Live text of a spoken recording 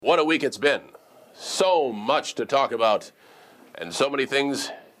What a week it's been. So much to talk about, and so many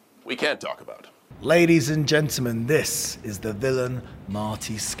things we can't talk about. Ladies and gentlemen, this is the villain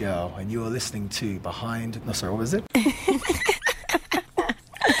Marty Scurll, and you are listening to Behind... No, sorry, what was it?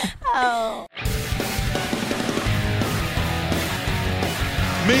 Oh.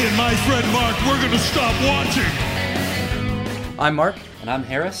 Me and my friend Mark, we're going to stop watching. I'm Mark. And I'm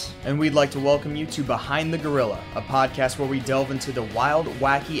Harris. And we'd like to welcome you to Behind the Gorilla, a podcast where we delve into the wild,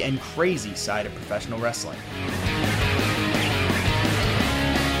 wacky, and crazy side of professional wrestling.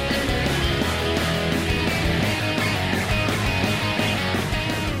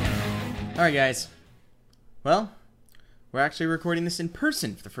 Alright guys, well, we're actually recording this in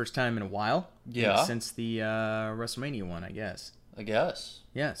person for the first time in a while. Yeah. Since the WrestleMania one, I guess.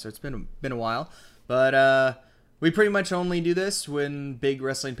 Yeah, so it's been a while. But we pretty much only do this when big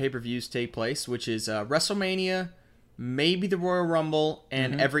wrestling pay-per-views take place, which is WrestleMania, maybe the Royal Rumble,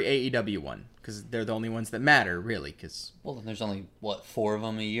 and every AEW one, because they're the only ones that matter, really. Well, then there's only, 4 of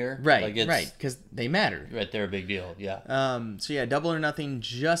them a year? Right, right, because they matter. Right, they're a big deal, yeah. So yeah, Double or Nothing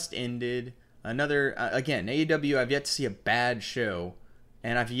just ended. Another, again, AEW, I've yet to see a bad show,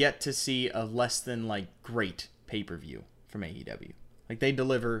 and I've yet to see a less than, great pay-per-view from AEW. They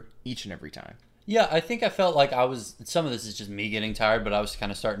deliver each and every time. Yeah, I think I felt like some of this is just me getting tired, but I was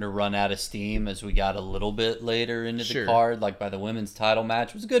kind of starting to run out of steam as we got a little bit later into the card, by the women's title match.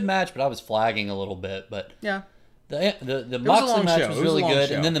 It was a good match, but I was flagging a little bit. But yeah, the Moxley match was really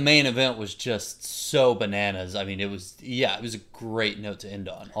good, and then the main event was just so bananas. I mean, it was a great note to end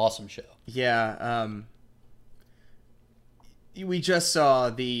on. Awesome show. Yeah, we just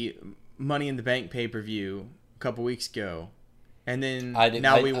saw the Money in the Bank pay-per-view a couple weeks ago. And then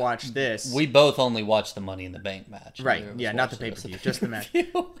we watch this. We both only watched the Money in the Bank match. Right, yeah, not the pay-per-view, just the match.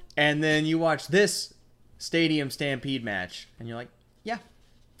 And then you watch this Stadium Stampede match, and you're like, yeah,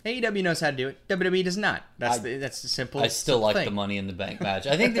 AEW knows how to do it. WWE does not. That's the simple. I still like the Money in the Bank match.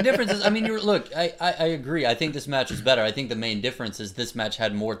 I think the difference is, I agree. I think this match is better. I think the main difference is this match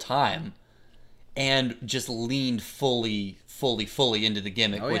had more time and just leaned fully into the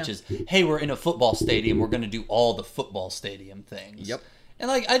gimmick, which is, hey, we're in a football stadium, we're going to do all the football stadium things. Yep.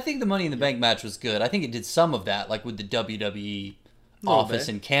 And I think the Money in the Bank match was good. I think it did some of that, with the WWE office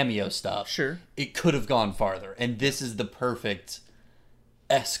and cameo stuff. Sure. It could have gone farther, and this is the perfect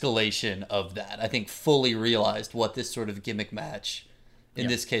escalation of that. I think fully realized what this sort of gimmick match, in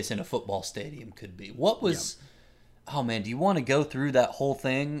this case in a football stadium, could be. What was... Oh, man, do you want to go through that whole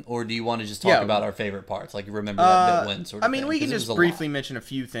thing, or do you want to just talk about our favorite parts? Remember that bit when sort of thing? We can just briefly mention a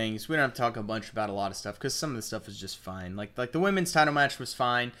few things. We don't have to talk a bunch about a lot of stuff, because some of the stuff is just fine. Like the women's title match was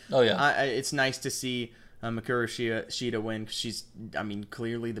fine. Oh, yeah. It's nice to see Mikuru Shida win, because she's,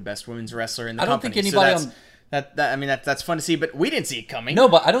 clearly the best women's wrestler in the company. I don't think anybody that's fun to see, but we didn't see it coming. No,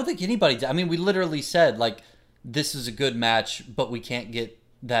 but I don't think anybody did. We literally said, this is a good match, but we can't get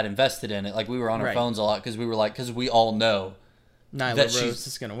that invested in it. We were on our phones a lot because we all know Nyla Rose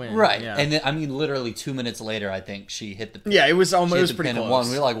is going to win. Right. Yeah. And then, literally 2 minutes later, I think she hit the... Yeah, it was pretty close.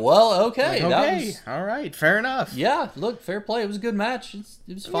 One. We were like, well, okay. All right, fair enough. Yeah, look, fair play. It was a good match. It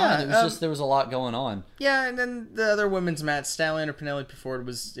was fine. Yeah, it was just, there was a lot going on. Yeah, and then the other women's match, Statlander Penelope Ford, it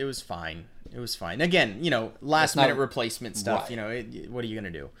was fine. It was fine. Again, last minute replacement stuff. Right. What are you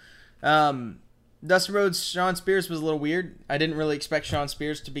going to do? Dustin Rhodes, Shawn Spears was a little weird. I didn't really expect Shawn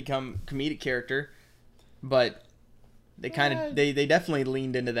Spears to become comedic character, but they they definitely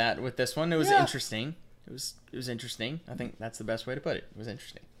leaned into that with this one. It was interesting. It was interesting. I think that's the best way to put it. It was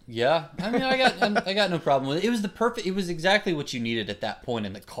interesting. Yeah, I got no problem with it. It was it was exactly what you needed at that point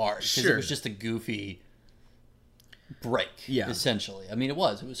in the card, because it was just a goofy break. Yeah, essentially. It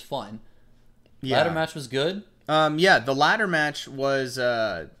was fun. Yeah. Ladder match was good. The ladder match was.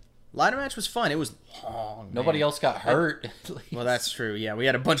 Ladder match was fun. It was long. Nobody else got hurt. Well, that's true. Yeah, we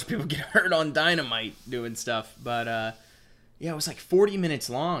had a bunch of people get hurt on Dynamite doing stuff. But, it was 40 minutes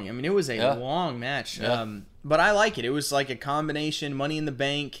long. It was a long match. Yeah. But I like it. It was a combination Money in the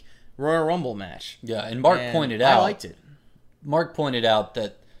Bank, Royal Rumble match. Yeah, and Mark pointed out... I liked it. Mark pointed out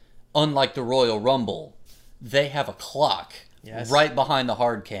that, unlike the Royal Rumble, they have a clock right behind the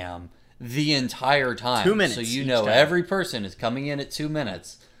hard cam the entire time. 2 minutes. So every person is coming in at 2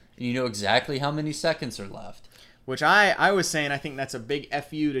 minutes. You know exactly how many seconds are left. Which I was saying, I think that's a big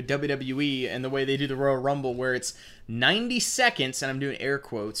FU to WWE and the way they do the Royal Rumble, where it's 90 seconds, and I'm doing air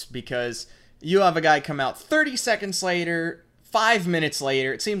quotes, because you have a guy come out 30 seconds later, 5 minutes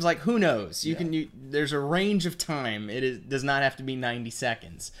later. It seems like, who knows? There's a range of time. Does not have to be 90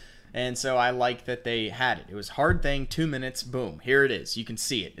 seconds. And so I like that they had it. It was a hard thing, 2 minutes, boom, here it is. You can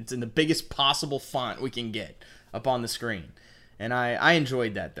see it. It's in the biggest possible font we can get up on the screen. And I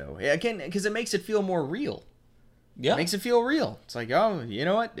enjoyed that, though. Again, because it makes it feel more real. Yeah. It makes it feel real. It's like, oh, you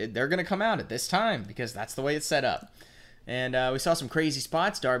know what? They're going to come out at this time because that's the way it's set up. And we saw some crazy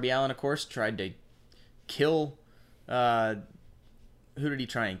spots. Darby Allin, of course, tried to kill... who did he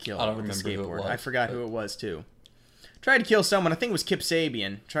try and kill I don't with the remember who it skateboard? was, I forgot who it was, too. Tried to kill someone. I think it was Kip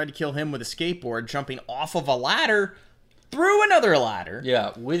Sabian. Tried to kill him with a skateboard, jumping off of a ladder, through another ladder.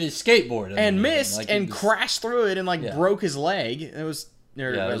 Yeah, with his skateboard. And missed and crashed through it and broke his leg. It was...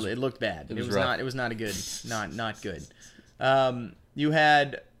 it looked bad. It was not a good, not good. You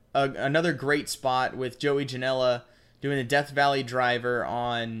had another great spot with Joey Janela doing the Death Valley driver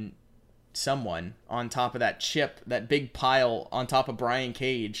on someone on top of that chip, that big pile on top of Brian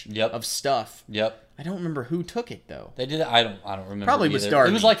Cage of stuff. Yep. I don't remember who took it though. They did it. I don't remember. Probably either. was Darby.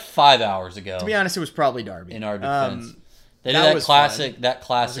 It was like 5 hours ago. To be honest, it was probably Darby. In our defense. They did that was that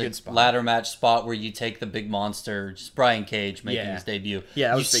classic spot. ladder match spot where you take the big monster, just Brian Cage making his debut.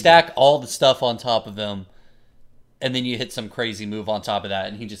 Yeah, you stack all the stuff on top of him, and then you hit some crazy move on top of that,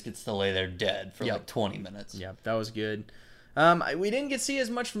 and he just gets to lay there dead for like 20 minutes. Yep, that was good. We didn't get to see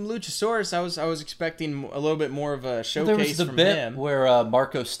as much from Luchasaurus. I was expecting a little bit more of a showcase there was the from bit him. where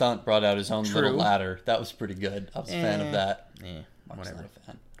Marco Stunt brought out his own little ladder. That was pretty good. I was a fan of that. Whatever. Not a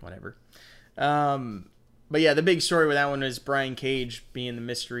fan. Whatever. But yeah, the big story with that one is Brian Cage being the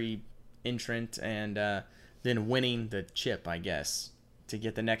mystery entrant and then winning the chip, I guess, to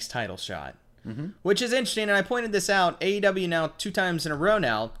get the next title shot. Mm-hmm. Which is interesting, and I pointed this out. AEW now 2 times in a row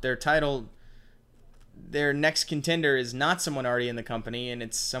now, their next contender is not someone already in the company, and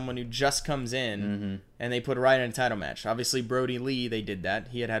it's someone who just comes in, and they put right in a title match. Obviously, Brody Lee, they did that.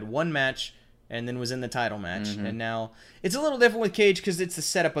 He had one match and then was in the title match, and now it's a little different with Cage because it's the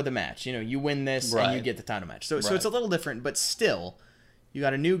setup of the match. You know, you win this and you get the title match. So it's a little different, but still, you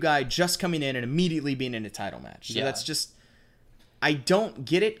got a new guy just coming in and immediately being in a title match. So that's just, I don't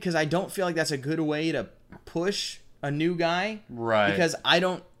get it because I don't feel like that's a good way to push a new guy. Right. Because I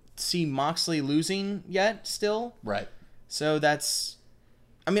don't see Moxley losing yet still. Right. So that's,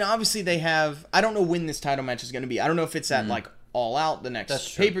 I mean, obviously they have, I don't know when this title match is going to be. I don't know if it's at like All Out the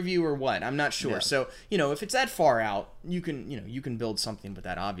next pay-per-view or what. I'm not sure. Yeah. So, if it's that far out, you can build something with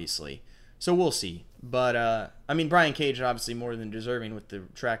that, obviously. So we'll see. But, I mean, Brian Cage is obviously more than deserving with the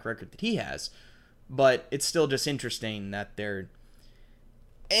track record that he has. But it's still just interesting that they're...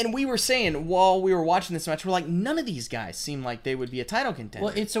 And we were saying, while we were watching this match, we're like, none of these guys seem like they would be a title contender.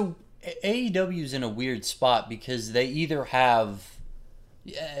 Well, AEW's in a weird spot because they either have...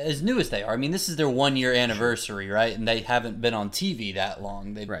 as new as they are. I mean, this is their 1-year anniversary, right? And they haven't been on TV that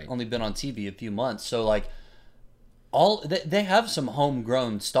long. They've only been on TV a few months. So, like, they have some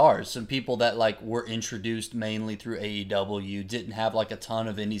homegrown stars, some people that, like, were introduced mainly through AEW, didn't have, like, a ton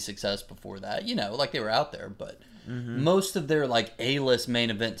of indie success before that. Like, they were out there, but most of their, like, A-list main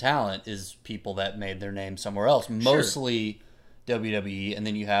event talent is people that made their name somewhere else. Mostly WWE, and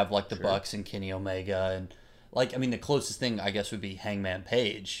then you have, like, the Bucks and Kenny Omega and... Like, I mean, the closest thing, I guess, would be Hangman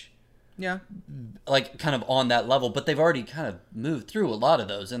Page. Yeah. Like, kind of on that level. But they've already kind of moved through a lot of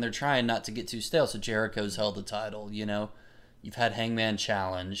those. And they're trying not to get too stale. So Jericho's held the title, You've had Hangman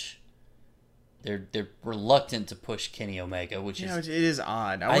challenge. They're reluctant to push Kenny Omega, which is... it is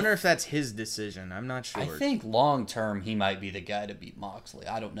odd. I wonder if that's his decision. I'm not sure. I think long-term, he might be the guy to beat Moxley.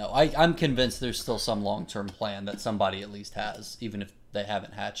 I don't know. I'm convinced there's still some long-term plan that somebody at least has, even if they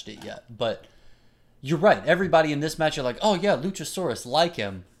haven't hatched it yet. But... You're right. Everybody in this match are like, oh, yeah, Luchasaurus, like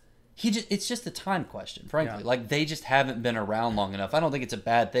him. It's just a time question, frankly. Yeah. Like, they just haven't been around long enough. I don't think it's a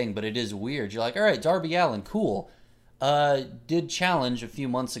bad thing, but it is weird. You're like, all right, Darby Allin, cool. Did challenge a few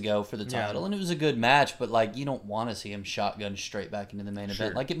months ago for the title, and it was a good match, but, like, you don't want to see him shotgun straight back into the main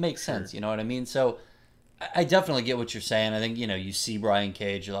event. Like, it makes sense, you know what I mean? So, I definitely get what you're saying. I think, you see Brian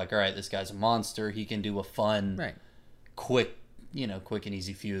Cage, you're like, all right, this guy's a monster. He can do a fun, quick and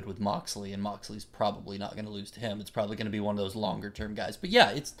easy feud with Moxley, and Moxley's probably not going to lose to him. It's probably going to be one of those longer-term guys. But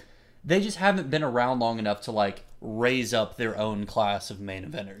yeah, they just haven't been around long enough to, like, raise up their own class of main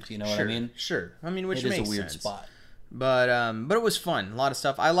eventers. You know what I mean? Sure. I mean, which makes sense. It is a weird spot. But it was fun. A lot of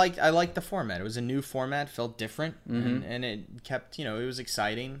stuff. I liked the format. It was a new format. Felt different, and it kept, it was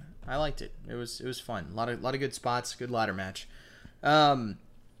exciting. I liked it. It was fun. A lot of good spots. Good ladder match.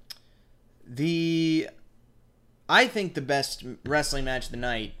 I think the best wrestling match of the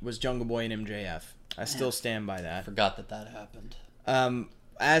night was Jungle Boy and MJF. I still stand by that. I forgot that happened.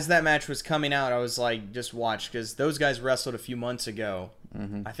 As that match was coming out, I was like, just watch, because those guys wrestled a few months ago,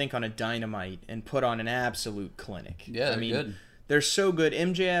 I think on a Dynamite, and put on an absolute clinic. Yeah, they're good. They're so good.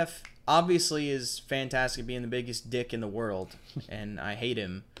 MJF obviously is fantastic, being the biggest dick in the world, and I hate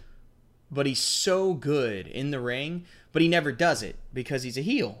him. but he's so good in the ring, but he never does it because he's a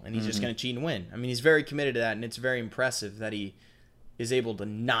heel and he's just going to cheat and win. I mean, he's very committed to that, and it's very impressive that he is able to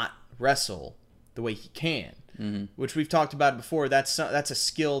not wrestle the way he can, which we've talked about before. That's a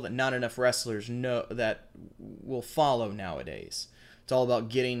skill that not enough wrestlers know that will follow nowadays. It's all about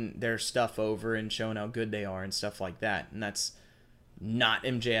getting their stuff over and showing how good they are and stuff like that, and that's not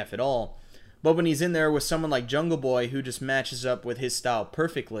MJF at all. But when he's in there with someone like Jungle Boy, who just matches up with his style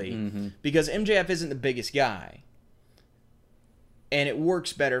perfectly, because MJF isn't the biggest guy, and it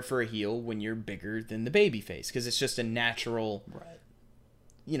works better for a heel when you're bigger than the babyface, because it's just a natural,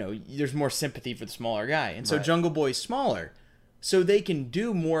 you know, there's more sympathy for the smaller guy. And so Jungle Boy's smaller, so they can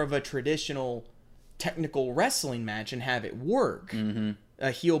do more of a traditional technical wrestling match and have it work. A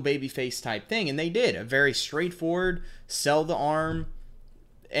heel babyface type thing, and they did. A very straightforward, sell the arm,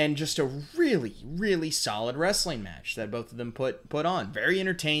 and just a really, really solid wrestling match that both of them put on. Very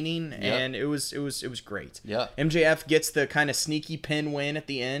entertaining, and it was great. Yeah. MJF gets the kind of sneaky pin win at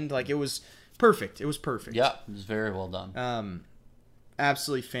the end. Like, it was perfect. It was perfect. Yeah, it was very well done.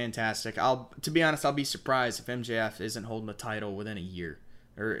 Absolutely fantastic. To be honest, I'll be surprised if MJF isn't holding the title within a year.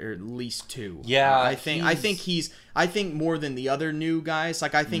 Or at least 2. Yeah, I think more than the other new guys.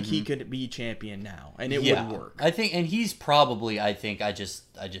 Like, I think he could be champion now, and it would work. I think, and he's probably. I think I just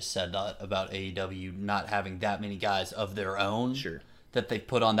said that about AEW not having that many guys of their own. Sure. That they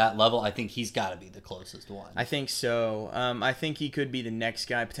put on that level. I think he's got to be the closest one. I think so. I think he could be the next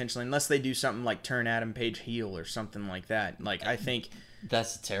guy potentially, unless they do something like turn Adam Page heel or something like that. Like, I think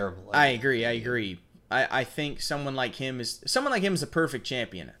that's a terrible idea. I agree. I think someone like him is a perfect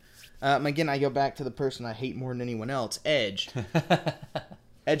champion. Again, I go back to the person I hate more than anyone else, Edge.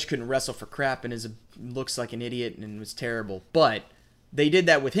 Edge couldn't wrestle for crap and looks like an idiot and was terrible. But they did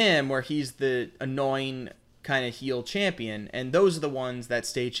that with him, where he's the annoying kind of heel champion, and those are the ones that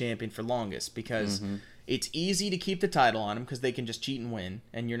stay champion for longest, because it's easy to keep the title on them because they can just cheat and win,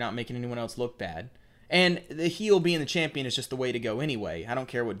 and you're not making anyone else look bad. And the heel being the champion is just the way to go anyway. I don't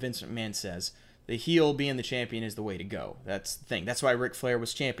care what Vince McMahon says. The heel being the champion is the way to go. That's the thing. That's why Ric Flair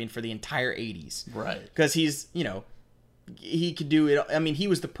was champion for the entire 80s. Right. Because he's, he could do it. I mean, he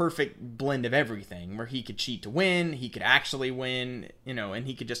was the perfect blend of everything, where he could cheat to win, he could actually win, and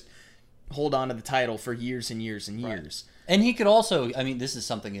he could just hold on to the title for years and years and years. And he could also, I mean, this is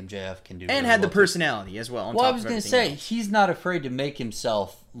something MJF can do. And had the personality as well. Well, I was going to say, he's not afraid to make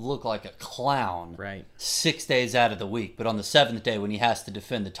himself look like a clown 6 days out of the week. But on the 7th day, when he has to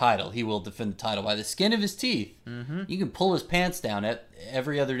defend the title, he will defend the title by the skin of his teeth. You can pull his pants down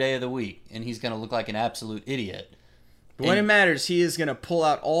every other day of the week, and he's going to look like an absolute idiot. But when it matters, he is going to pull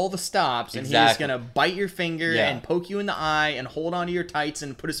out all the stops, and he is going to bite your finger and poke you in the eye and hold onto your tights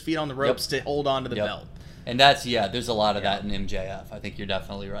and put his feet on the ropes to hold on to the belt. And that's, there's a lot of that in MJF. I think you're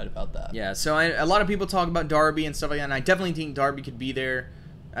definitely right about that. Yeah, so a lot of people talk about Darby and stuff like that, and I definitely think Darby could be there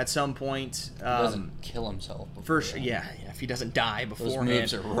at some point. He doesn't kill himself before. For sure, if he doesn't die beforehand. Those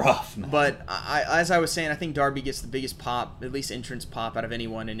moves are rough, man. But as I was saying, I think Darby gets the biggest pop, at least entrance pop, out of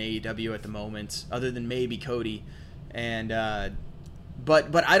anyone in AEW at the moment, other than maybe Cody. And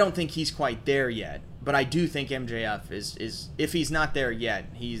but I don't think he's quite there yet. But I do think MJF is if he's not there yet,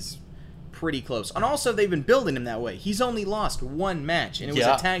 he's pretty close. And also, they've been building him that way. He's only lost one match, and it was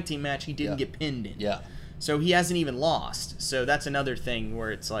a tag team match he didn't get pinned in. Yeah. So he hasn't even lost. So that's another thing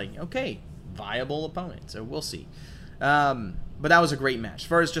where it's like, okay, viable opponent. So we'll see. But that was a great match. As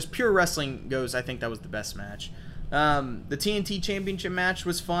far as just pure wrestling goes, I think that was the best match. The TNT Championship match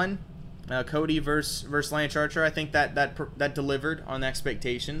was fun. Cody versus Lance Archer. I think that delivered on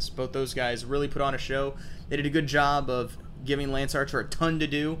expectations. Both those guys really put on a show. They did a good job of giving Lance Archer a ton to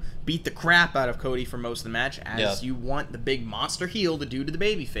do. Beat the crap out of Cody for most of the match, as you want the big monster heel to do to the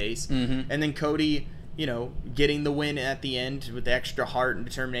babyface. And then Cody, getting the win at the end with the extra heart and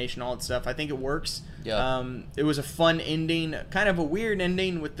determination, all that stuff. I think it works. It was a fun ending, kind of a weird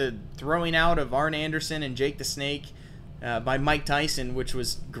ending with the throwing out of Arn Anderson and Jake the Snake by Mike Tyson, which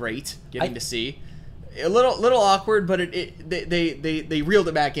was great getting to see. A little awkward, but they reeled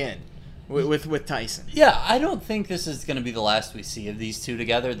it back in with Tyson. Yeah, I don't think this is going to be the last we see of these two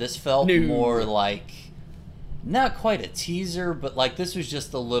together. This felt more like not quite a teaser, but like this was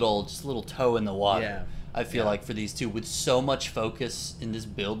just a little toe in the water. Yeah. I feel like for these two, with so much focus in this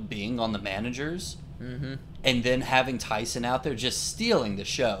build being on the managers, and then having Tyson out there just stealing the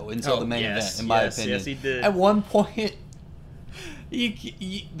show until the main event, in my opinion. Yes, he did. At one point,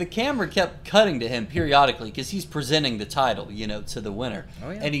 the camera kept cutting to him periodically because he's presenting the title, to the winner.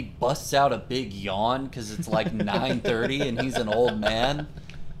 Oh, yeah. And he busts out a big yawn because it's like 9:30 and he's an old man.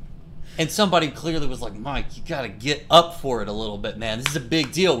 And somebody clearly was like, Mike, you got to get up for it a little bit, man. This is a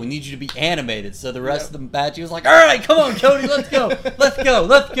big deal. We need you to be animated. So the rest of the match, he was like, all right, come on, Cody, let's go. Let's go.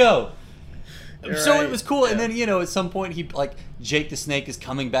 Let's go. So it was cool. Yeah. And then, at some point, Jake the Snake is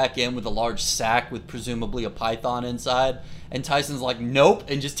coming back in with a large sack with presumably a python inside. And Tyson's like, nope,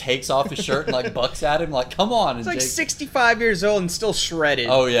 and just takes off his shirt and bucks at him like, come on. And He's 65 years old and still shredded.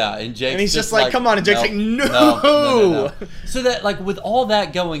 Oh yeah, and he's just like, come on, and Jake's like, no. So that with all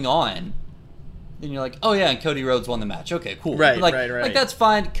that going on, then you're like, oh yeah, and Cody Rhodes won the match. Okay, cool. Right. That's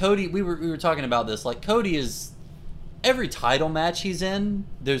fine. Cody, we were talking about this. Cody is. Every title match he's in,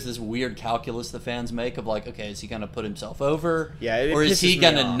 there's this weird calculus the fans make of okay, is he going to put himself over? Yeah, or is he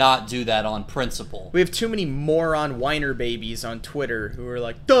going to not do that on principle? We have too many moron whiner babies on Twitter who are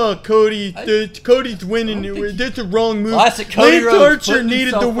like, duh, Cody's winning. That's a wrong move. Classic Cody Rhodes Archer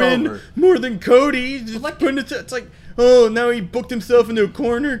needed to win more than Cody. It's like, oh, now he booked himself into a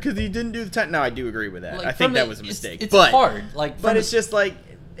corner because he didn't do the time. No, I do agree with that. I think that was a mistake. It's hard. But it's just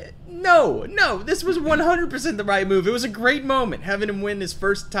No, this was 100% the right move. It was a great moment having him win his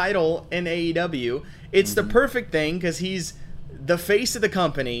first title in AEW. It's the perfect thing because he's the face of the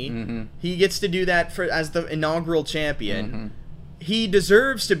company. He gets to do that as the inaugural champion. He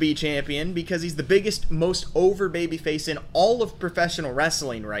deserves to be champion because he's the biggest, most over babyface in all of professional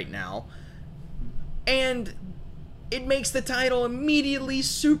wrestling right now. And it makes the title immediately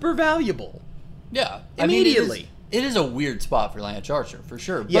super valuable. Yeah. Immediately. It is a weird spot for Lance Archer, for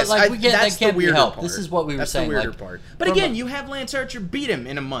sure. Yes, but we get that's that can't the weirder be helped. part. This is what we were saying. That's the weirder part. But again, you have Lance Archer beat him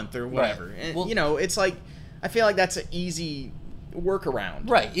in a month or whatever. Right. And, it's I feel like that's an easy workaround.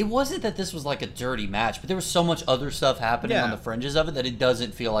 Right. It wasn't that this was a dirty match, but there was so much other stuff happening on the fringes of it that it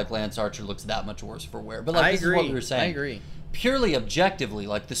doesn't feel like Lance Archer looks that much worse for wear. But this is what we were saying. I agree. Purely objectively,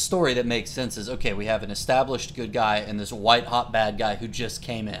 the story that makes sense is, okay, we have an established good guy and this white hot bad guy who just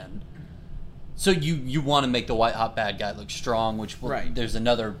came in. So you want to make the white hot bad guy look strong, which there's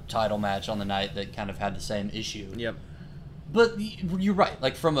another title match on the night that kind of had the same issue. Yep. But you're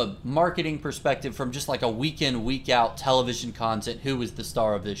right. From a marketing perspective, from just a week in, week out television content, who is the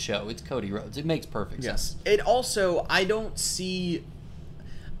star of this show? It's Cody Rhodes. It makes perfect sense. It also, I don't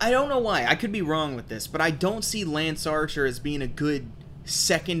know why. I could be wrong with this, but I don't see Lance Archer as being a good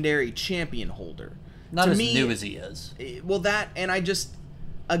secondary champion holder. Not as new as he is. Well,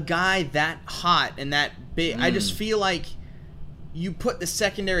 a guy that hot and that big, I just feel like you put the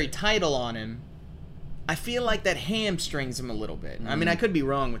secondary title on him, I feel like that hamstrings him a little bit. I mean, I could be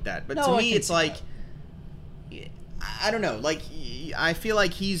wrong with that, but to me it's I don't know, I feel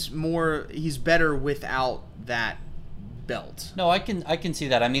like he's better without that belt. No, I can see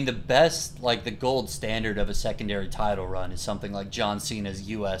that. I mean, the best, the gold standard of a secondary title run is something like John Cena's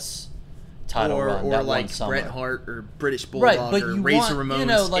U.S. title run. Or Bret Hart or British Bulldog or Razor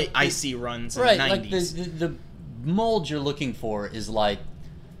Ramon's IC runs in the 90s. The mold you're looking for is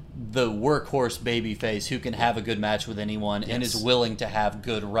the workhorse babyface who can have a good match with anyone and is willing to have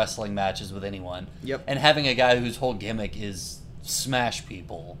good wrestling matches with anyone. Yep. And having a guy whose whole gimmick is smash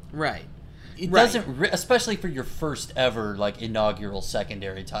people. Right. It doesn't, especially for your first ever inaugural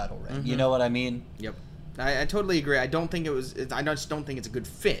secondary title reign. You know what I mean? Yep. I totally agree. I just don't think it's a good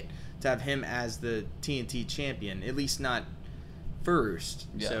fit to have him as the TNT champion, at least not first.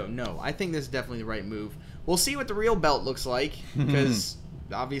 Yeah. So, no, I think this is definitely the right move. We'll see what the real belt looks like, because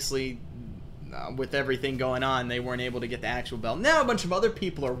obviously with everything going on, they weren't able to get the actual belt. Now a bunch of other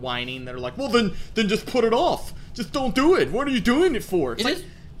people are whining that are like, well, then just put it off. Just don't do it. What are you doing it for? It's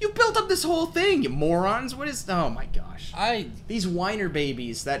you built up this whole thing, you morons. Oh my gosh. These whiner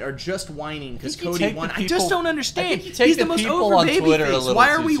babies that are just whining because Cody won. I just don't understand. He's the most over babyface. Why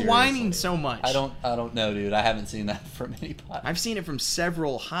are we whining so much? I don't know, dude. I haven't seen that from anybody. I've seen it from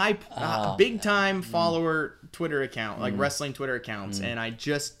several big time follower Twitter account, wrestling Twitter accounts, and I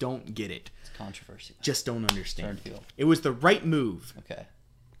just don't get it. It's controversy. Just don't understand. It was the right move. Okay.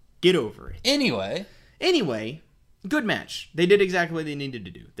 Get over it. Anyway, good match. They did exactly what they needed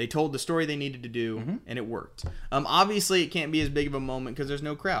to do. They told the story they needed to do, and it worked. Obviously, it can't be as big of a moment because there's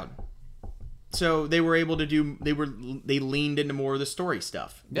no crowd. So they were able to do. They leaned into more of the story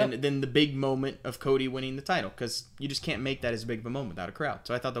stuff than the big moment of Cody winning the title, because you just can't make that as big of a moment without a crowd.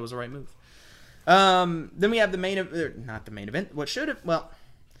 So I thought that was the right move. Then we have the main event. Not the main event. What should have? Well,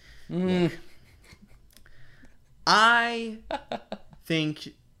 look, I think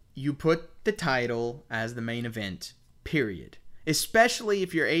you put the title as the main event, period. Especially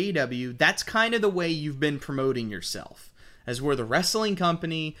if you're AEW, that's kind of the way you've been promoting yourself. As we're the wrestling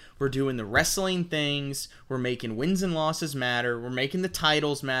company, we're doing the wrestling things, we're making wins and losses matter, we're making the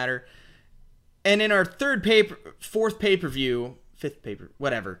titles matter. And in our fourth pay-per-view, fifth pay-per,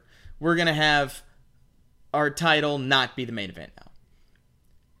 whatever, we're going to have our title not be the main event now.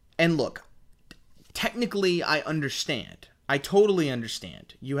 And look, technically I understand. I totally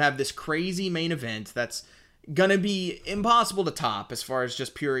understand. You have this crazy main event that's going to be impossible to top as far as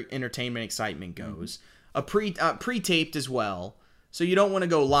just pure entertainment excitement goes. Pre-taped as well. So you don't want to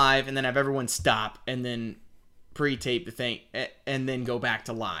go live and then have everyone stop and then pre-tape the thing and then go back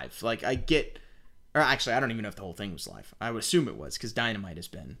to live. Like, I get... Or actually, I don't even know if the whole thing was live. I would assume it was, because Dynamite has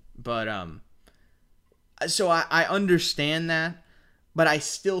been. But, so I understand that, but I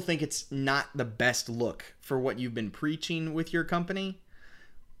still think it's not the best look for what you've been preaching with your company.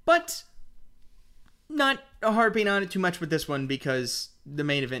 But, not harping on it too much with this one, because the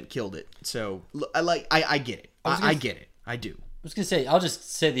main event killed it. So, I get it. I get it. I do. I was going to say, I'll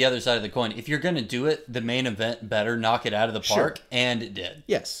just say the other side of the coin. If you're going to do it, the main event better knock it out of the park, and it did.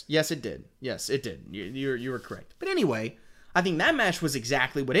 Yes, it did. Yes, it did. You were correct. But anyway, I think that match was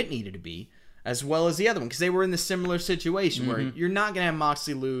exactly what it needed to be, as well as the other one, because they were in the similar situation where you're not going to have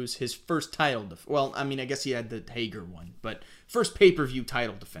Moxley lose his first title. Well, I mean, I guess he had the Hager one, but first pay-per-view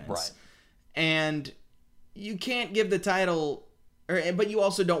title defense. Right. And you can't give the title... But you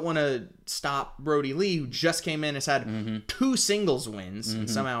also don't want to stop Brody Lee, who just came in, has had 2 singles wins, and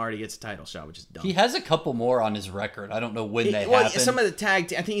somehow already gets a title shot, which is dumb. He has a couple more on his record. I don't know when they happen. Some of the I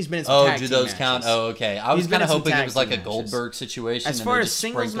think he's been in some tag team matches. Oh, do those count? Oh, okay. I was kind of hoping it was like a Goldberg situation. As far as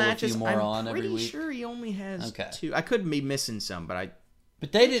singles matches, I'm pretty pretty sure he only has 2. I could be missing some, but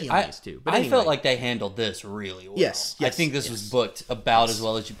they did. I anyway. felt like they handled this really well. Yes. I think this was booked about as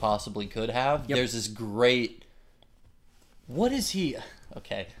well as you possibly could have. Yep. There's this great... What is he...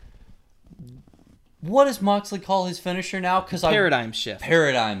 Okay. What does Moxley call his finisher now? Paradigm Shift.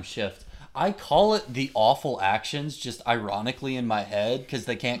 Paradigm Shift. I call it the awful actions, just ironically in my head, because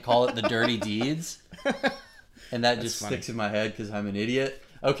they can't call it the dirty deeds. And that just sticks in my head because I'm an idiot.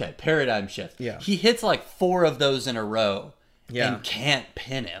 Okay, Paradigm Shift. Yeah. He hits like 4 of those in a row and can't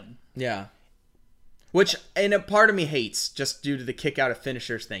pin him. Yeah. Which, and a part of me hates, just due to the kick out of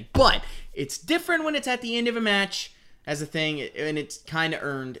finishers thing. But it's different when it's at the end of a match as a thing, and it's kind of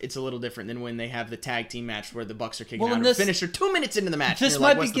earned. It's a little different than when they have the tag team match where the Bucks are kicking out of a finisher 2 minutes into the match. This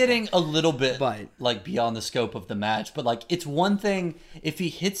might be getting a little bit like beyond the scope of the match, but like it's one thing if he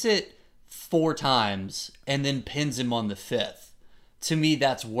hits it 4 times and then pins him on the 5th. To me,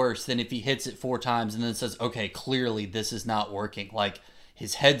 that's worse than if he hits it 4 times and then says, okay, clearly this is not working. Like,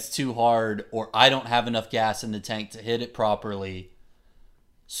 his head's too hard, or I don't have enough gas in the tank to hit it properly.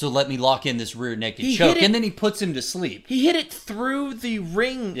 So let me lock in this rear naked choke. And then he puts him to sleep. He hit it through the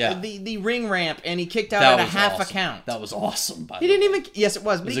ring, the ring ramp, and he kicked out at a half a count. That was awesome, by the way. He didn't even... Yes, it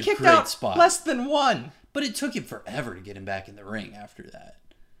was. But he kicked out less than 1. But it took him forever to get him back in the ring after that.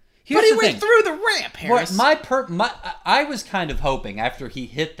 But he went through the ramp, Harris. I was kind of hoping after he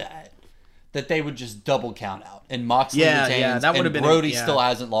hit that they would just double count out. And Moxley retains, that would have been Brody still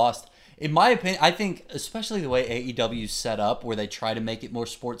hasn't lost. In my opinion, I think, especially the way AEW's set up, where they try to make it more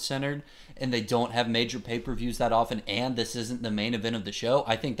sports-centered, and they don't have major pay-per-views that often, and this isn't the main event of the show,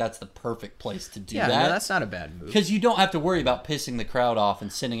 I think that's the perfect place to do that. Yeah, no, that's not a bad move. Because you don't have to worry about pissing the crowd off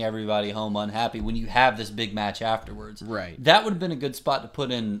and sending everybody home unhappy when you have this big match afterwards. Right. That would have been a good spot to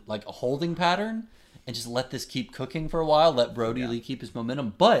put in like a holding pattern and just let this keep cooking for a while, let Brody Lee keep his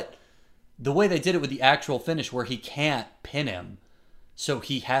momentum. But the way they did it with the actual finish where he can't pin him, so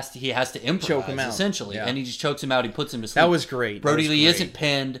he has to improvise, choke him out, essentially. Yeah. And he just chokes him out, he puts him to sleep. That was great. Brody Lee isn't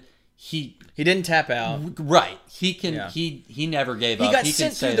pinned. He didn't tap out. Right. He can. He never gave up. He got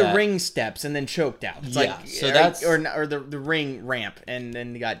sent through the ring steps and then choked out. It's or the ring ramp and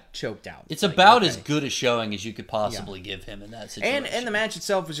then he got choked out. It's about as good a showing as you could possibly give him in that situation. And the match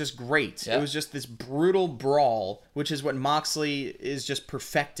itself was just great. Yeah. It was just this brutal brawl, which is what Moxley is just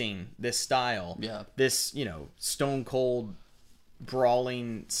perfecting this style. Yeah. This, stone cold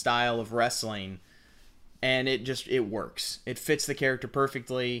brawling style of wrestling. And it works. It fits the character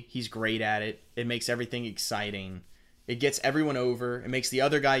perfectly. He's great at it. It makes everything exciting. It gets everyone over. It makes the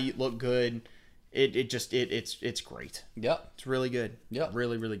other guy look good. It's great. Yep. It's really good. Yep.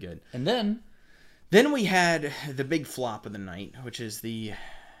 Really, really good. And then we had the big flop of the night, which is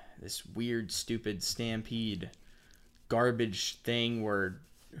this weird, stupid Stampede garbage thing where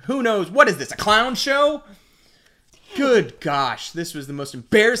who knows, what is this, a clown show? Good gosh, this was the most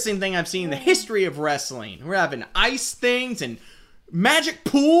embarrassing thing I've seen in the history of wrestling. We're having ice things and magic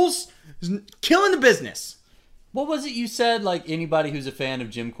pools, killing the business. What was it you said? Like, anybody who's a fan of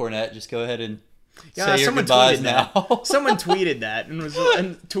Jim Cornette, just go ahead and say your goodbyes now. Someone tweeted that and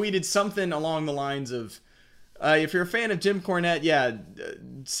tweeted something along the lines of, If you're a fan of Jim Cornette,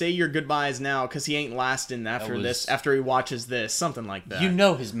 say your goodbyes now because he ain't lasting after this. After he watches this, something like that. You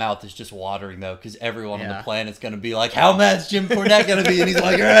know his mouth is just watering though, because everyone on the planet's gonna be like, "How mad's Jim Cornette gonna be?" And he's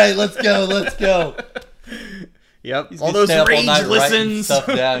like, "All right, let's go." Yep. He's All gonna those stay up all rage night writing listens. stuff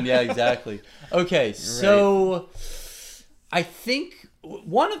down. Yeah, exactly. Okay, so I think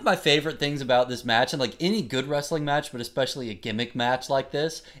one of my favorite things about this match, and like any good wrestling match, but especially a gimmick match like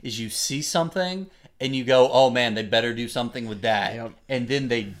this, is you see something and you go, "Oh man, they better do something with that," and then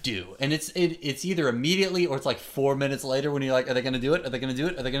they do, and it's either immediately or it's like 4 minutes later when you're like, "Are they gonna do it? Are they gonna do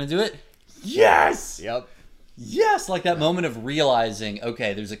it? Are they gonna do it?" Yes. Yep. Yes, like that moment of realizing,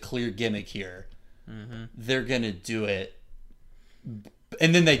 okay, there's a clear gimmick here. They're gonna do it,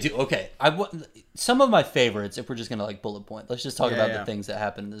 and then they do. Okay, some of my favorites. If we're just gonna like bullet point, let's just talk about the things that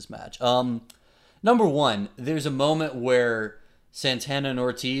happened in this match. Number one, there's a moment where Santana and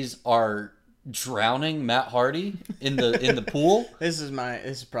Ortiz are drowning Matt Hardy in the pool. This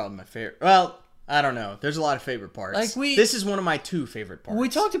is probably my favorite. Well, I don't know. There's a lot of favorite parts. This is one of my 2 favorite parts. We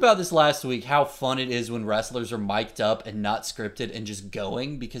talked about this last week, how fun it is when wrestlers are mic'd up and not scripted and just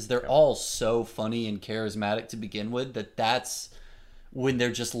going, because they're all so funny and charismatic to begin with, that's when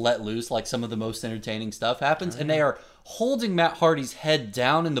they're just let loose, like some of the most entertaining stuff happens. And they are holding Matt Hardy's head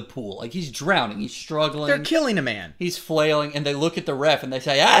down in the pool. Like he's drowning, he's struggling. They're killing a man. He's flailing, and they look at the ref and they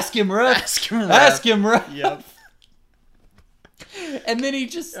say, "Ask him, ref. Ask him, ref." Ask him, ref." Yep. And then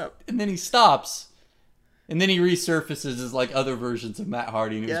and then he stops. And then he resurfaces as like other versions of Matt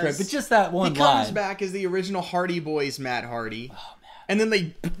Hardy, and it was great. But just that one line. He comes back as the original Hardy Boys Matt Hardy. Oh man. And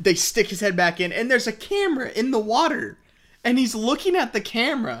then they stick his head back in, and there's a camera in the water. And he's looking at the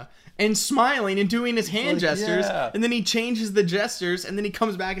camera and smiling and doing his hand gestures. Yeah. And then he changes the gestures, and then he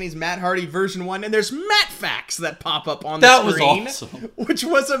comes back and he's Matt Hardy version 1, and there's Matt Facts that pop up on the screen. That was awesome. Which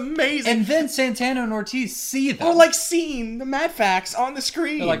was amazing. And then Santana and Ortiz see them. Oh, like seeing the Matt Facts on the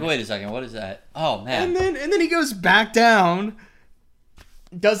screen. They're like, "Wait a second, what is that?" Oh man. And then he goes back down,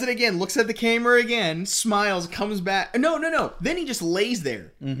 does it again, looks at the camera again, smiles, comes back. No. Then he just lays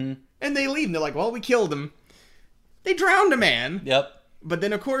there. Mm-hmm. And they leave, and they're like, "Well, we killed him." They drowned a man. Yep. But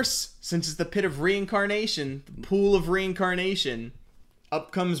then, of course, since it's the pit of reincarnation, the pool of reincarnation,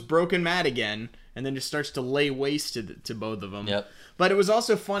 up comes Broken Matt again, and then just starts to lay waste to both of them. Yep. But it was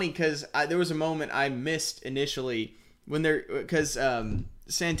also funny because there was a moment I missed initially because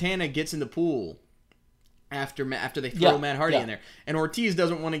Santana gets in the pool after they throw Matt Hardy in there, and Ortiz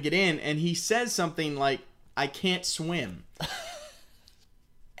doesn't want to get in, and he says something like, "I can't swim,"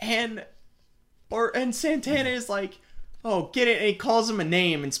 and Santana is like, "Oh, get in," and he calls him a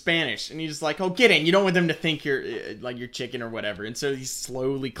name in Spanish, and he's just like, "Oh, get in. You don't want them to think you're like you're chicken or whatever." And so he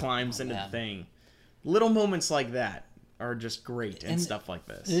slowly climbs into the thing. Little moments like that are just great and stuff like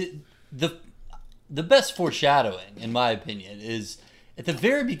this. The best foreshadowing, in my opinion, is at the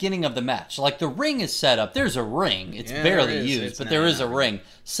very beginning of the match. Like the ring is set up. There's a ring. It's barely used, but there is a ring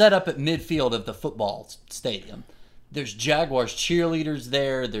set up at midfield of the football stadium. There's Jaguars cheerleaders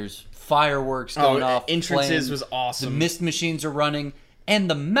there. There's fireworks going off. Entrances was awesome. The mist machines are running, and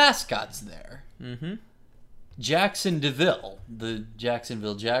the mascot's there. Mm-hmm. Jackson DeVille, the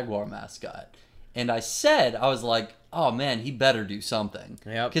Jacksonville Jaguar mascot. And I was like, "Oh man, he better do something."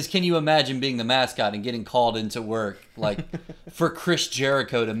 Yep. Because can you imagine being the mascot and getting called into work like for Chris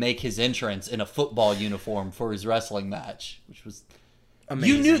Jericho to make his entrance in a football uniform for his wrestling match, which was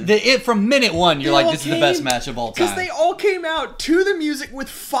amazing. You knew from minute one. You're like, "This is the best match of all time." Because they all came out to the music with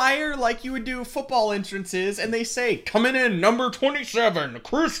fire, like you would do football entrances, and they say, "Coming in number 27,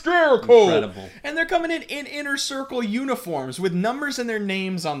 Chris Jericho." Incredible. And they're coming in inner circle uniforms with numbers and their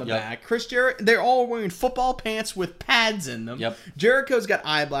names on the back. Chris Jericho, they're all wearing football pants with pads in them. Yep. Jericho's got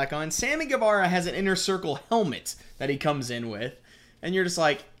eye black on. Sammy Guevara has an inner circle helmet that he comes in with, and you're just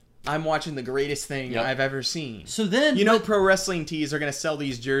like, I'm watching the greatest thing I've ever seen. So then, Pro Wrestling Tees are going to sell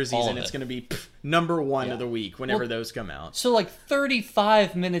these jerseys, and it's going to be number one of the week whenever those come out. So like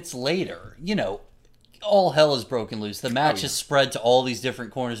 35 minutes later, all hell is broken loose. The match is spread to all these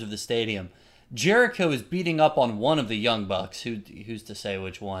different corners of the stadium. Jericho is beating up on one of the Young Bucks. Who's to say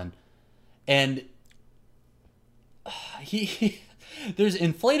which one? And there's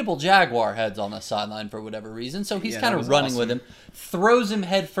inflatable Jaguar heads on the sideline for whatever reason, so he's kind of running with him, throws him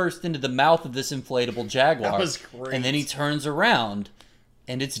headfirst into the mouth of this inflatable Jaguar. That was great. And then he turns around,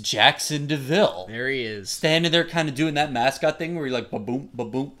 and it's Jackson DeVille. There he is. Standing there kind of doing that mascot thing where he like ba-boom,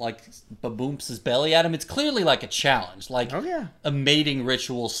 ba-boom, like ba-boomps his belly at him. It's clearly like a challenge, like a mating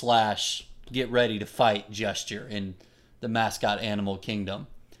ritual / get ready to fight gesture in the mascot animal kingdom.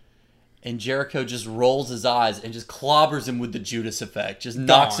 And Jericho just rolls his eyes and just clobbers him with the Judas effect. Just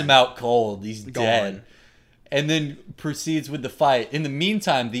knocks him out cold. He's dead. and then proceeds with the fight. In the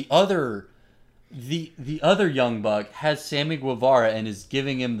meantime, the other Young Buck has Sammy Guevara and is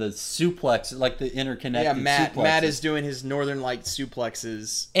giving him the suplex, like the interconnected suplexes. Matt is doing his Northern Light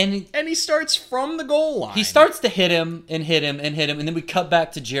suplexes. And he starts from the goal line. He starts to hit him, and then we cut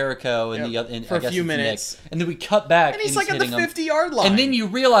back to Jericho and for a few minutes. Nick. And then we cut back, and he's like at the 50-yard line. And then you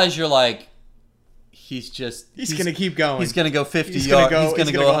realize you're like, he's going to keep going. He's going to go 50 yards. He's going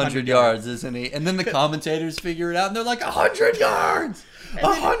to go 100 yards, isn't he? And then the commentators figure it out, and they're like, 100 yards!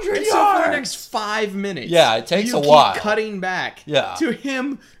 100 yards! So for the next 5 minutes, yeah, it takes a while. Keep cutting back to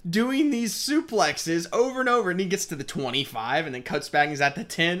him doing these suplexes over and over, and he gets to the 25, and then cuts back, and he's at the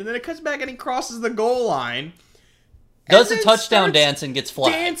 10, and then it cuts back, and he crosses the goal line. Does a touchdown dance and gets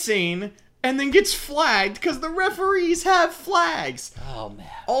flagged. Dancing, and then gets flagged because the referees have flags. Oh, man.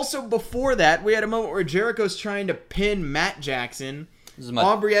 Also, before that, we had a moment where Jericho's trying to pin Matt Jackson.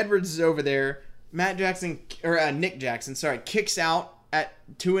 Aubrey Edwards is over there. Nick Jackson, kicks out at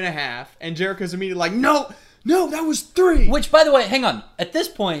 2.5, and Jericho's immediately like, no, that was 3. Which, by the way, hang on. At this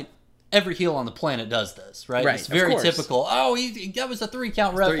point, every heel on the planet does this, right? It's very typical. Oh, that was a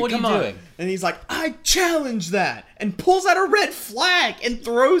 3-count ref. What are you doing? And he's like, I challenge that, and pulls out a red flag and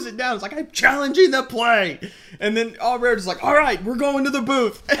throws it down. It's like, I'm challenging the play. And then Aubrey is like, all right, we're going to the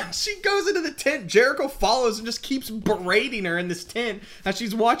booth. And she goes into the tent. Jericho follows and just keeps berating her in this tent as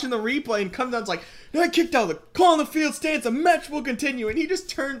she's watching the replay and comes down and is like, I kicked out the call on the field stance. The match will continue. And he just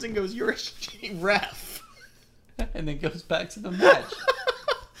turns and goes, you're a shitty ref. And then goes back to the match.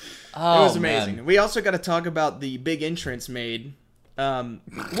 It was amazing. Man. We also got to talk about the big entrance made.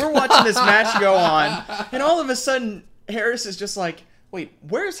 We're watching this match go on, and all of a sudden, Harris is just like, wait,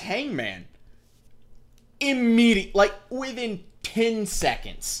 where's Hangman? Immediately, like within 10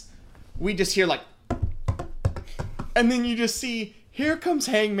 seconds, we just hear like, and then you just see, here comes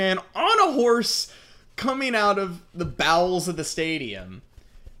Hangman on a horse coming out of the bowels of the stadium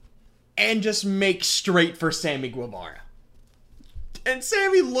and just makes straight for Sammy Guevara. And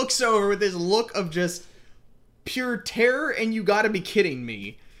Sammy looks over with this look of just pure terror and you gotta be kidding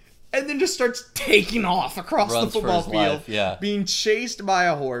me. And then just starts taking off across the football field. Being chased by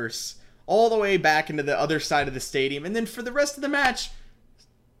a horse all the way back into the other side of the stadium. And then for the rest of the match,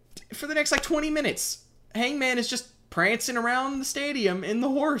 for the next 20 minutes, Hangman is just prancing around the stadium in the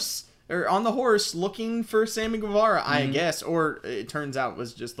horse. Or on the horse looking for Sammy Guevara, I guess. Or it turns out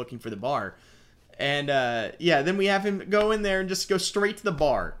was just looking for the bar. And, then we have him go in there and just go straight to the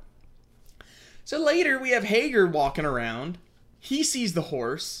bar. So later, we have Hager walking around. He sees the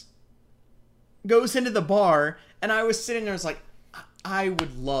horse, goes into the bar, and I was sitting there, I was like, I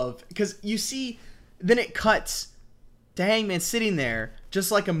would love... Because you see, then it cuts to Hangman sitting there,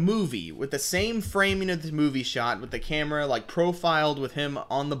 just like a movie, with the same framing of the movie shot, with the camera, profiled with him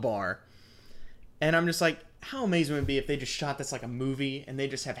on the bar. And I'm just like... How amazing would it be if they just shot this like a movie and they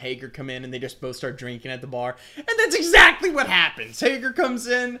just have Hager come in and they just both start drinking at the bar? And that's exactly what happens. Hager comes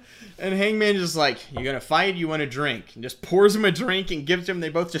in and Hangman is just like, you gonna fight? You want a drink? And just pours him a drink and gives him. They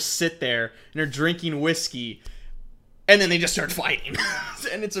both just sit there and are drinking whiskey. And then they just start fighting.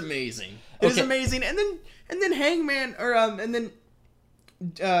 And it's amazing. It's amazing. And then Hangman,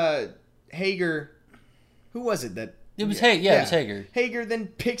 Hager, who was it that... It was Hager. It was Hager. Hager then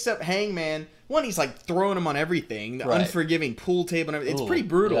picks up Hangman. One, he's throwing him on everything. The unforgiving pool table and everything. It's pretty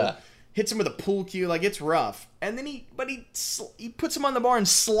brutal. Yeah. Hits him with a pool cue. It's rough. And then he puts him on the bar and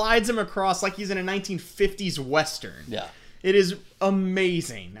slides him across like he's in a 1950s Western. Yeah. It is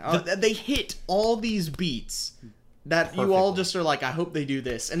amazing. They hit all these beats that perfectly. You all just are like, I hope they do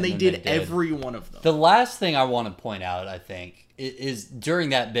this. And they did every one of them. The last thing I want to point out, I think, is during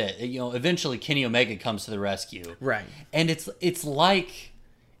that bit, eventually Kenny Omega comes to the rescue. Right. And it's like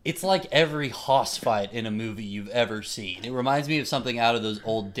every hoss fight in a movie you've ever seen. It reminds me of something out of those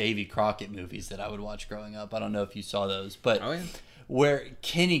old Davy Crockett movies that I would watch growing up. I don't know if you saw those, but where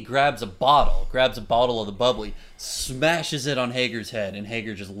Kenny grabs a bottle of the bubbly, smashes it on Hager's head, and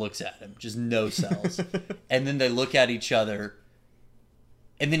Hager just looks at him, just no sells. And then they look at each other,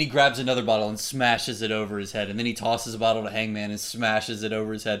 and then he grabs another bottle and smashes it over his head. And then he tosses a bottle to Hangman and smashes it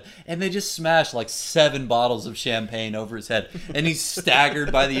over his head. And they just smash 7 bottles of champagne over his head. And he's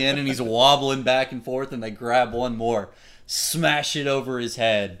staggered by the end and he's wobbling back and forth. And they grab one more, smash it over his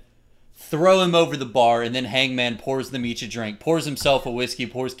head, throw him over the bar. And then Hangman pours them each a drink, pours himself a whiskey,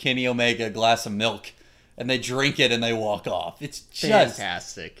 pours Kenny Omega a glass of milk. And they drink it and they walk off. It's just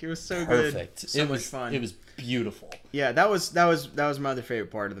fantastic. It was so perfect. Good. So much fun. It was beautiful. Yeah, that was my other favorite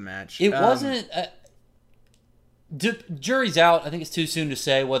part of the match. It wasn't. Jury's out. I think it's too soon to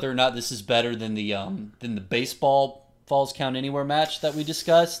say whether or not this is better than the baseball Falls Count Anywhere match that we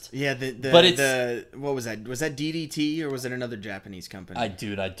discussed. Yeah, But what was that? Was that DDT or was it another Japanese company? I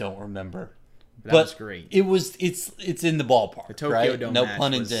don't remember. That was great. It's in the ballpark, the Tokyo right? Dome No match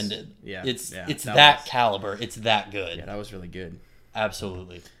pun was- intended. yeah, It's yeah, it's that that was- caliber. It's that good. Yeah, that was really good.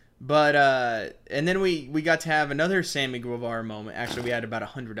 Absolutely. But and then we got to have another Sammy Guevara moment. Actually, we had about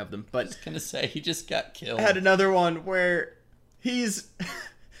 100 of them, but Gonna say he just got killed. I had another one where he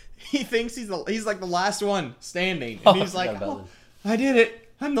thinks he's like the last one standing, and he's I like, forgot about "Oh, this. I did it!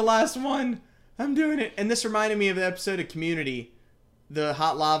 I'm the last one! I'm doing it!" And this reminded me of the episode of Community, the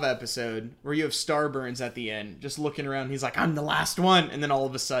Hot Lava episode, where you have Starburns at the end, just looking around. He's like, "I'm the last one," and then all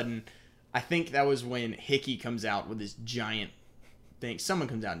of a sudden, I think that was when Hickey comes out with this giant thing. Someone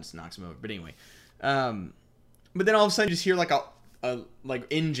comes out and just knocks him over. But anyway, but then all of a sudden, you just hear like a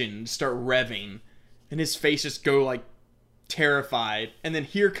engine start revving, and his face just go like terrified, and then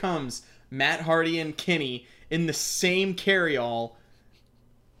here comes Matt Hardy and Kenny in the same carryall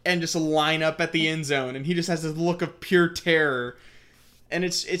and just line up at the end zone, and he just has this look of pure terror, and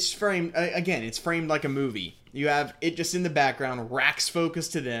it's framed again, it's framed like a movie. You have it just in the background, racks focus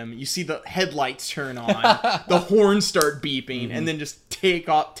to them, you see the headlights turn on, the horns start beeping, and then just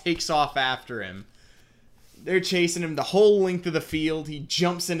takes off after him. They're chasing him the whole length of the field. He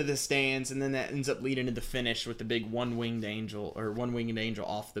jumps into the stands, and then that ends up leading to the finish with the big one-winged angel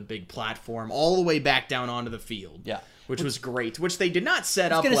off the big platform all the way back down onto the field. Yeah. Which was great, which they did not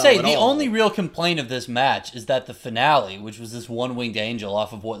set up I was well gonna say at the all. only real complaint of this match is that the finale, which was this one-winged angel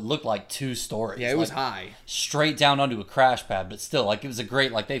off of what looked like 2 stories. Yeah, it was like, high. straight down onto a crash pad, but still, like, it was a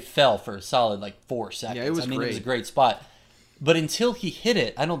great, like, they fell for a solid, like, 4 seconds. Yeah, it was I mean, great. it was a great spot. But until he hit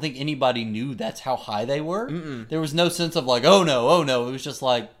it, I don't think anybody knew that's how high they were. There was no sense of, like, oh no. It was just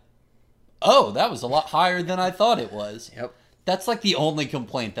like, oh, that was a lot higher than I thought it was. Yep. That's, like, the only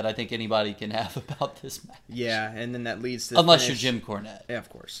complaint that I think anybody can have about this match. Yeah, and then that leads to the Unless finish. you're Jim Cornette. Yeah, of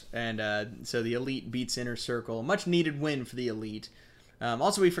course. And so the Elite beats Inner Circle. Much needed win for the Elite.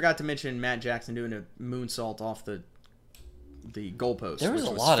 Also, we forgot to mention Matt Jackson doing a moonsault off the goalpost. There was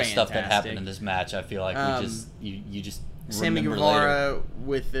which a lot of stuff that fantastic. happened in this match. I feel like you just Sammy remember Guevara later.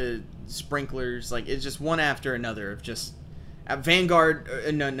 with the sprinklers, like it's just one after another of just Vanguard.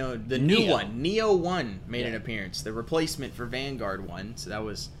 The new Neo. one, Neo 1 made an appearance. The replacement for Vanguard 1, so that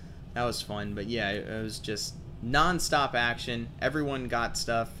was fun. But yeah, it was just non-stop action. Everyone got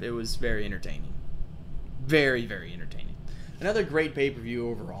stuff. It was very entertaining, very very entertaining. Another great pay-per-view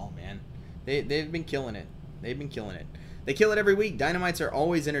overall, man. They've been killing it. They kill it every week. Dynamites are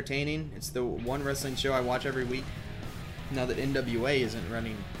always entertaining. It's the one wrestling show I watch every week. Now that NWA isn't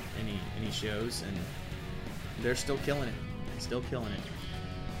running any shows, and they're still killing it.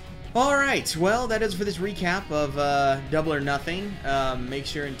 All right, well, that is for this recap of Double or Nothing. Make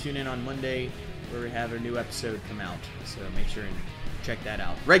sure and tune in on Monday where we have a new episode come out. So make sure and check that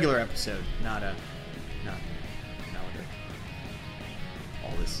out. Regular episode, not with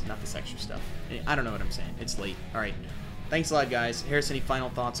all this, not this extra stuff. I don't know what I'm saying. It's late. All right. Thanks a lot, guys. Harris, any final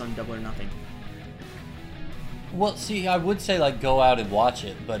thoughts on Double or Nothing? Well, see, I would say, like, go out and watch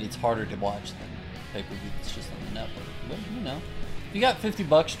it, but it's harder to watch than pay-per-view. It's just on the network. But, you know, if you got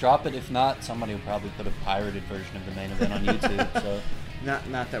 $50, drop it. If not, somebody will probably put a pirated version of the main event on YouTube. So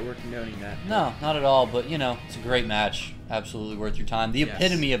Not that we're condoning that. no, not at all. But, you know, it's a great match. Absolutely worth your time. The Yes.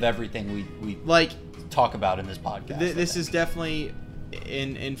 epitome of everything we Like, talk about in this podcast. this is definitely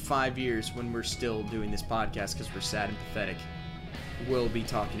in 5 years when we're still doing this podcast because we're sad and pathetic. We'll be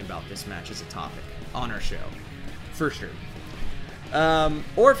talking about this match as a topic on our show. For sure.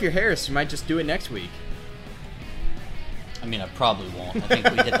 Or if you're Harris, you might just do it next week. I mean, I probably won't. I think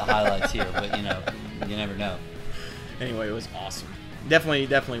we hit the highlights here, but, you know, you never know. Anyway, it was awesome. Definitely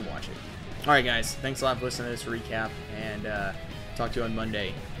watch it. All right, guys. Thanks a lot for listening to this recap, and talk to you on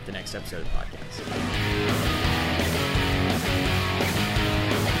Monday, the next episode of the podcast.